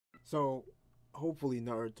So hopefully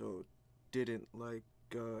Naruto didn't like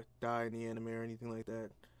die in the anime or anything like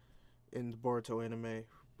that in the Boruto anime,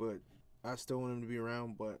 but I still want him to be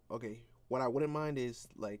around. But okay, what I wouldn't mind is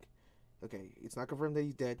like, okay, it's not confirmed that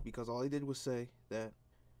he's dead because all he did was say that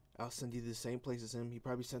I'll send you to the same place as him. He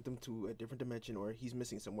probably sent them to a different dimension or he's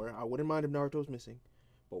missing somewhere. I wouldn't mind if Naruto's missing,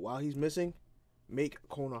 but while he's missing, make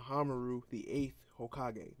Konohamaru the eighth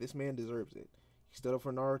Hokage. This man deserves it. He stood up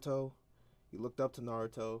for Naruto. He looked up to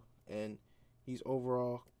Naruto, and he's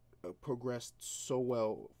overall progressed so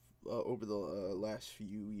well over the last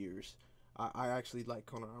few years. I actually like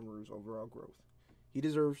Konohamaru's overall growth. He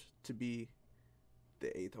deserves to be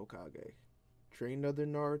the eighth Hokage. Trained under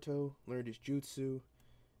Naruto, learned his jutsu,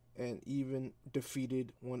 and even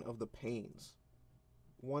defeated one of the pains.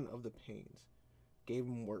 One of the pains. Gave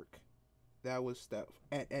him work. That was that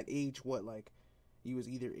at age what, like he was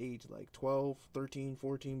either age like 12, 13,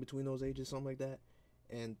 14, between those ages, something like that.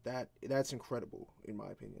 And that's incredible in my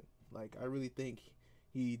opinion. Like I really think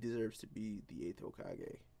he deserves to be the eighth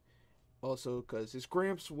Hokage. Also, cause his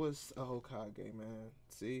Gramps was a Hokage, man.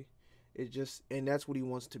 See, it just and that's what he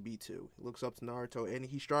wants to be too. He looks up to Naruto, and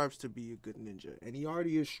he strives to be a good ninja. And he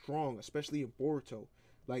already is strong, especially in Boruto.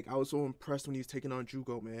 Like I was so impressed when he was taking on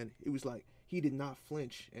Jugo, man. It was like he did not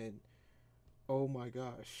flinch, and oh my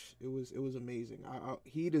gosh, it was amazing.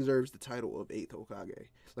 He deserves the title of eighth Hokage.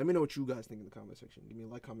 Let me know what you guys think in the comment section. Give me a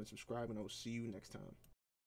like, comment, subscribe, and I will see you next time.